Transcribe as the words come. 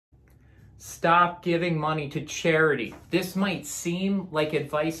Stop giving money to charity. This might seem like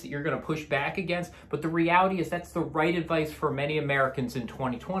advice that you're going to push back against, but the reality is that's the right advice for many Americans in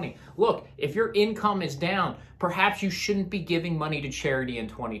 2020. Look, if your income is down, perhaps you shouldn't be giving money to charity in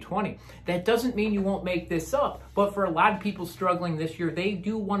 2020. That doesn't mean you won't make this up, but for a lot of people struggling this year, they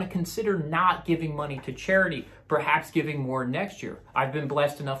do want to consider not giving money to charity, perhaps giving more next year. I've been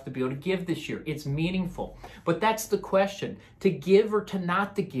blessed enough to be able to give this year. It's meaningful. But that's the question, to give or to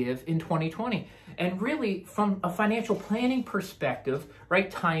not to give in 2020. And really, from a financial planning perspective, right,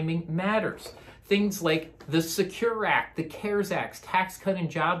 timing matters. Things like the Secure Act, the CARES Act, Tax Cut and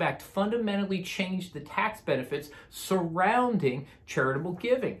Job Act fundamentally changed the tax benefits surrounding charitable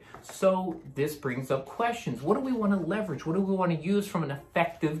giving. So this brings up questions. What do we want to leverage? What do we want to use from an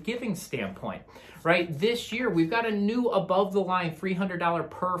effective giving standpoint? Right? This year, we've got a new above-the-line $300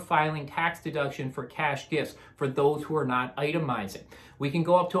 per filing tax deduction for cash gifts for those who are not itemizing. We can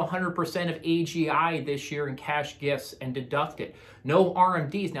go up to 100% of AGI this year in cash gifts and deduct it. No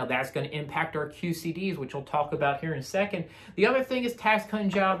RMDs. Now, that's going to impact our QCDs, which we'll talk about here in a second. The other thing is Tax Cut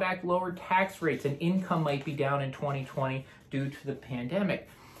and Job Act lowered tax rates, and income might be down in 2020 due to the pandemic.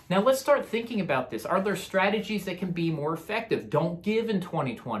 Now, let's start thinking about this. Are there strategies that can be more effective? Don't give in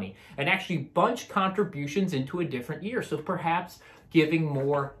 2020 and actually bunch contributions into a different year. So perhaps giving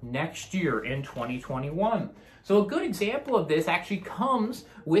more next year in 2021. So a good example of this actually comes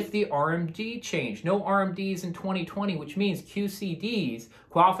with the RMD change. No RMDs in 2020, which means QCDs,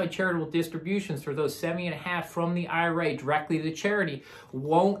 qualified charitable distributions for those 70.5 from the IRA directly to the charity,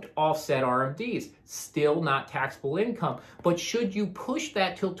 won't offset RMDs. Still not taxable income. But should you push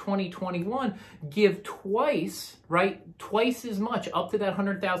that till 2021, give twice, right? Twice as much, up to that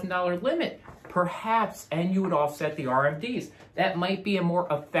 $100,000 limit, perhaps, and you would offset the RMDs. That might be a more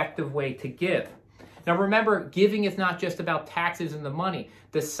effective way to give. Now remember, giving is not just about taxes and the money.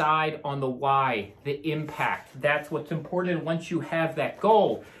 Decide on the why, the impact. That's what's important. Once you have that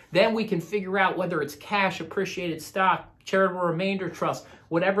goal, then we can figure out whether it's cash, appreciated stock, charitable remainder trust,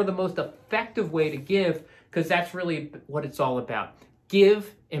 whatever the most effective way to give, because that's really what it's all about.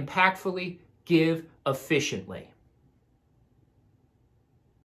 Give impactfully, give efficiently.